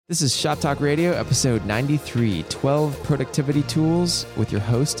This is Shop Talk Radio, episode 93, 12 Productivity Tools with your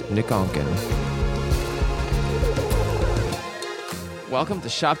host, Nick Onken. Welcome to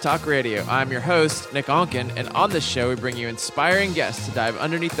Shop Talk Radio. I'm your host, Nick Onken, and on this show, we bring you inspiring guests to dive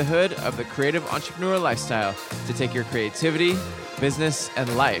underneath the hood of the creative entrepreneur lifestyle to take your creativity, business,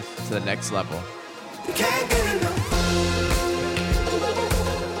 and life to the next level.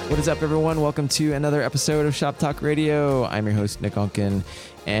 What is up, everyone? Welcome to another episode of Shop Talk Radio. I'm your host, Nick Onken,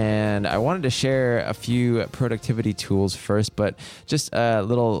 and I wanted to share a few productivity tools first, but just a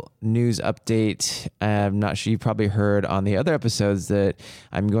little news update. I'm not sure you probably heard on the other episodes that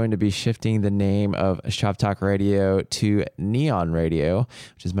I'm going to be shifting the name of Shop Talk Radio to Neon Radio,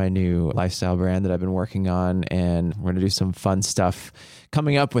 which is my new lifestyle brand that I've been working on, and we're going to do some fun stuff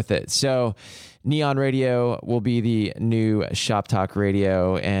coming up with it. So Neon Radio will be the new Shop Talk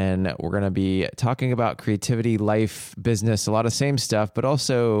Radio, and we're going to be talking about creativity, life, business, a lot of same stuff, but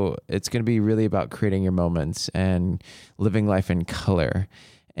also it's going to be really about creating your moments and living life in color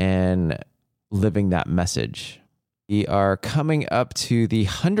and living that message. We are coming up to the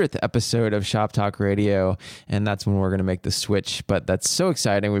 100th episode of Shop Talk Radio, and that's when we're going to make the switch, but that's so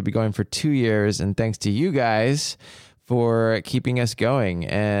exciting. We'll be going for 2 years, and thanks to you guys for keeping us going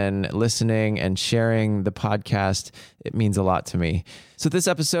and listening and sharing the podcast. It means a lot to me. So this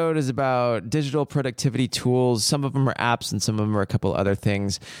episode is about digital productivity tools. Some of them are apps and some of them are a couple other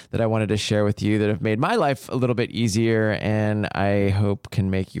things that I wanted to share with you that have made my life a little bit easier and I hope can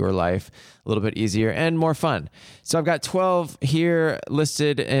make your life a little bit easier and more fun. So I've got 12 here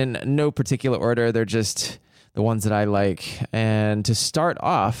listed in no particular order. They're just the ones that I like. And to start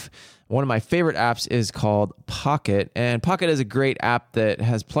off, one of my favorite apps is called Pocket, and Pocket is a great app that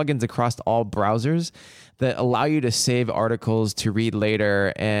has plugins across all browsers that allow you to save articles to read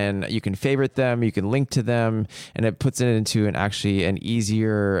later, and you can favorite them, you can link to them, and it puts it into an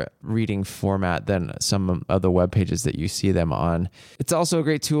easier reading format than some of the web pages that you see them on. It's also a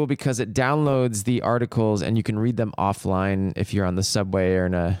great tool because it downloads the articles and you can read them offline if you're on the subway or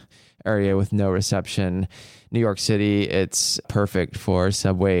in a area with no reception. New York City, it's perfect for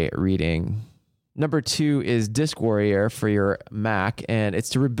subway reading. Number 2 is Disk Warrior for your Mac, and it's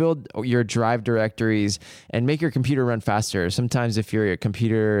to rebuild your drive directories and make your computer run faster. Sometimes if your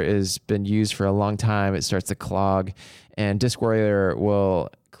computer has been used for a long time, it starts to clog, and Disk Warrior will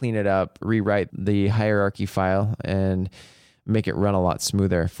clean it up, rewrite the hierarchy file, and make it run a lot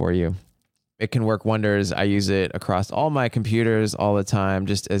smoother for you. It can work wonders. I use it across all my computers all the time,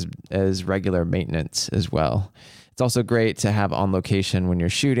 just as regular maintenance as well. It's also great to have on location when you're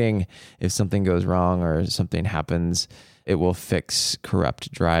shooting. If something goes wrong or something happens, it will fix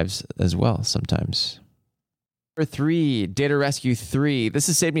corrupt drives as well sometimes. Number 3, Data Rescue 3. This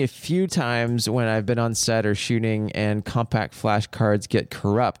has saved me a few times when I've been on set or shooting and compact flash cards get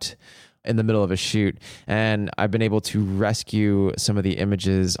corrupt in the middle of a shoot, and I've been able to rescue some of the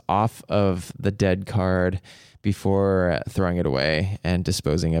images off of the dead card before throwing it away and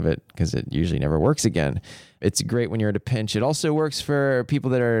disposing of it because it usually never works again. It's great when you're at a pinch. It also works for people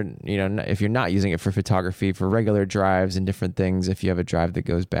that are, if you're not using it for photography, for regular drives and different things. If you have a drive that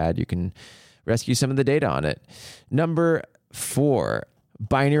goes bad, you can rescue some of the data on it. Number 4,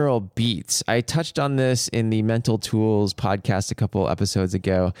 binaural beats. I touched on this in the Mental Tools podcast a couple episodes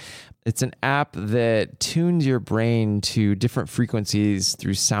ago. It's an app that tunes your brain to different frequencies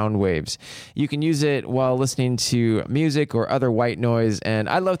through sound waves. You can use it while listening to music or other white noise, and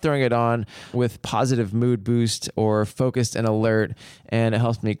I love throwing it on with positive mood boost or focused and alert, and it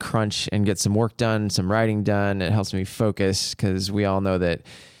helps me crunch and get some work done, some writing done. It helps me focus because we all know that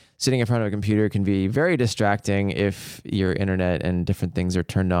sitting in front of a computer can be very distracting if your internet and different things are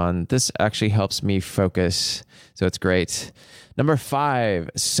turned on. This actually helps me focus, so it's great. Number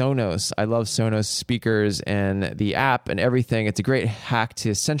 5, Sonos. I love Sonos speakers and the app and everything. It's a great hack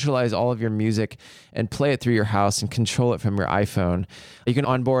to centralize all of your music and play it through your house and control it from your iPhone. You can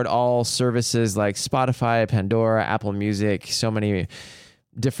onboard all services like Spotify, Pandora, Apple Music, so many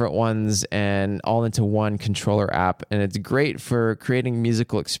different ones, and all into one controller app. And it's great for creating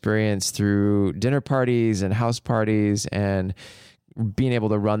musical experience through dinner parties and house parties and being able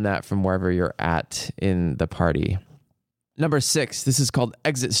to run that from wherever you're at in the party. Number 6, this is called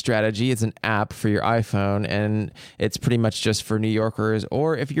Exit Strategy. It's an app for your iPhone, and it's pretty much just for New Yorkers,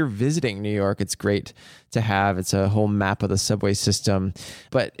 or if you're visiting New York, it's great to have. It's a whole map of the subway system.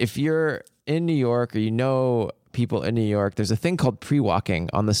 But if you're in New York or you know people in New York, there's a thing called pre-walking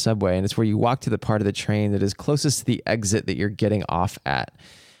on the subway, and it's where you walk to the part of the train that is closest to the exit that you're getting off at.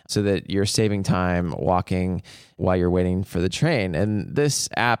 so that you're saving time walking while you're waiting for the train. And this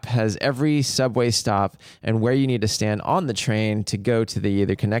app has every subway stop and where you need to stand on the train to go to the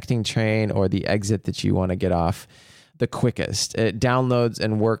either connecting train or the exit that you want to get off the quickest. It downloads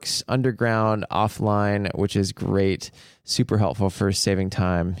and works underground, offline, which is great. Super helpful for saving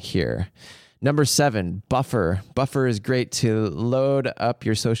time here. Number 7, Buffer. Buffer is great to load up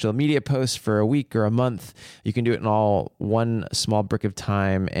your social media posts for a week or a month. You can do it in all one small brick of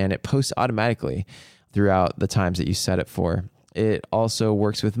time, and it posts automatically throughout the times that you set it for. It also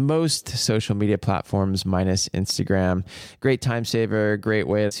works with most social media platforms minus Instagram. Great time saver, great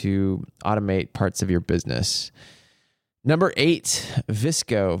way to automate parts of your business. Number 8,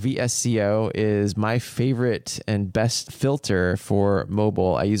 Visco, VSCO, is my favorite and best filter for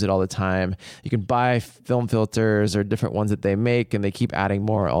mobile. I use it all the time. You can buy film filters or different ones that they make, and they keep adding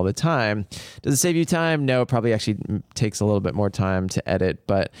more all the time. Does it save you time? No, it probably actually takes a little bit more time to edit,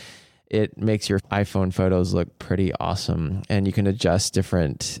 but it makes your iPhone photos look pretty awesome. And you can adjust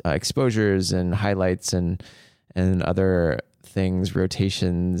different exposures and highlights and other things,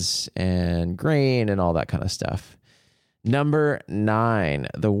 rotations and grain and all that kind of stuff. Number 9,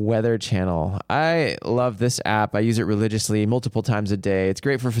 the Weather Channel. I love this app. I use it religiously multiple times a day. It's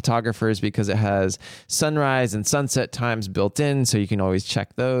great for photographers because it has sunrise and sunset times built in, so you can always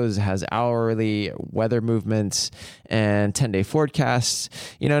check those. It has hourly weather movements and 10-day forecasts.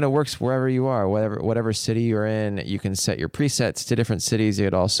 And it works wherever you are, whatever city you're in. You can set your presets to different cities. You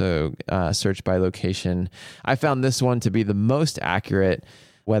could also search by location. I found this one to be the most accurate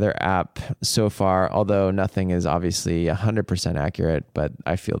weather app so far, although nothing is obviously 100% accurate, but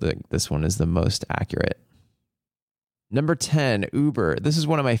I feel that this one is the most accurate. Number 10, Uber. This is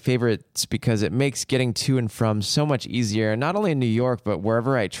one of my favorites because it makes getting to and from so much easier, not only in New York, but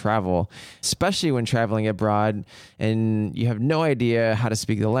wherever I travel, especially when traveling abroad and you have no idea how to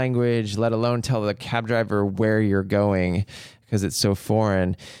speak the language, let alone tell the cab driver where you're going because it's so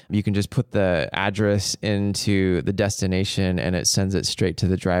foreign. You can just put the address into the destination and it sends it straight to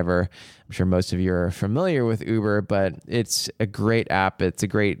the driver. I'm sure most of you are familiar with Uber, but it's a great app. It's a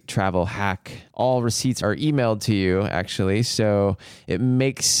great travel hack. All receipts are emailed to you, actually. So it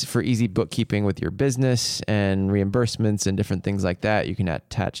makes for easy bookkeeping with your business and reimbursements and different things like that. You can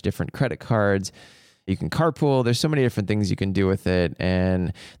attach different credit cards. You can carpool. There's so many different things you can do with it.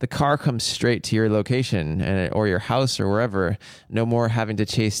 And the car comes straight to your location or your house or wherever. No more having to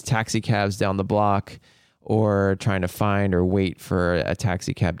chase taxi cabs down the block or trying to find or wait for a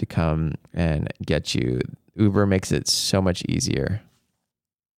taxi cab to come and get you. Uber makes it so much easier.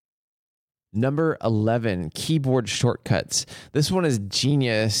 Number 11, keyboard shortcuts. This one is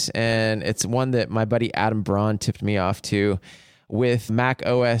genius, and it's one that my buddy Adam Braun tipped me off to. With Mac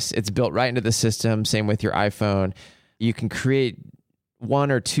OS, it's built right into the system. Same with your iPhone. You can create 1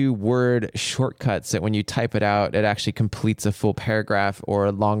 or 2 word shortcuts that when you type it out, it actually completes a full paragraph or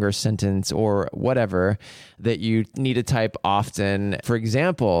a longer sentence or whatever that you need to type often. For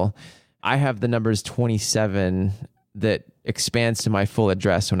example, I have the numbers 27 that expands to my full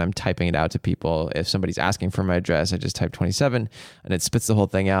address when I'm typing it out to people. If somebody's asking for my address, I just type 27 and it spits the whole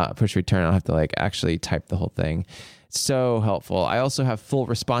thing out. I push return. I don't have to actually type the whole thing. So helpful. I also have full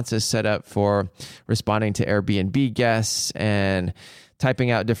responses set up for responding to Airbnb guests and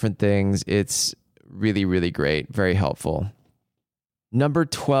typing out different things. It's really, really great. Very helpful. Number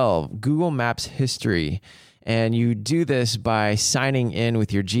 12, Google Maps history. And you do this by signing in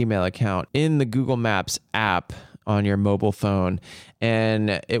with your Gmail account in the Google Maps app on your mobile phone,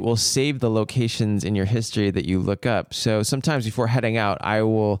 and it will save the locations in your history that you look up. So sometimes before heading out, I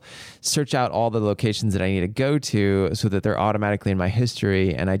will search out all the locations that I need to go to so that they're automatically in my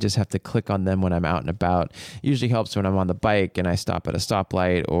history, and I just have to click on them when I'm out and about. It usually helps when I'm on the bike and I stop at a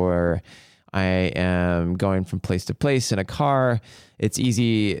stoplight, or I am going from place to place in a car. It's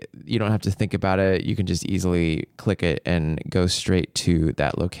easy. You don't have to think about it. You can just easily click it and go straight to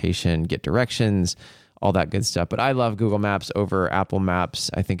that location, get directions, all that good stuff. But I love Google Maps over Apple Maps.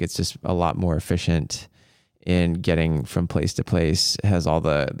 I think it's just a lot more efficient in getting from place to place. It has all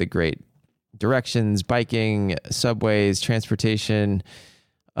the great directions, biking, subways, transportation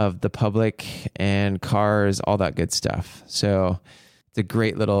of the public and cars, all that good stuff. So it's a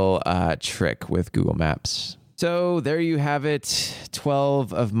great little trick with Google Maps. So there you have it,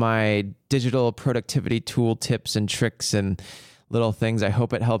 12 of my digital productivity tool tips and tricks and little things. I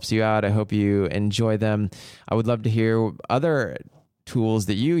hope it helps you out. I hope you enjoy them. I would love to hear other tools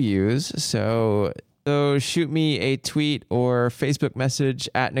that you use. So shoot me a tweet or Facebook message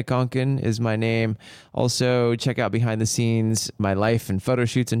at Nick Onken is my name. Also, check out behind the scenes, my life and photo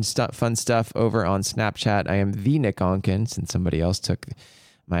shoots and fun stuff over on Snapchat. I am the Nick Onken, since somebody else took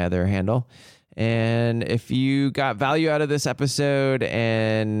my other handle. And if you got value out of this episode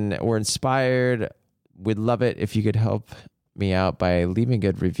and were inspired, we'd love it if you could help me out by leaving a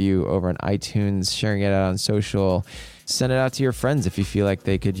good review over on iTunes, sharing it out on social, send it out to your friends if you feel like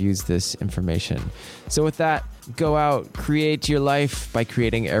they could use this information. So with that, go out, create your life by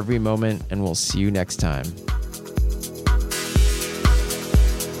creating every moment, and we'll see you next time.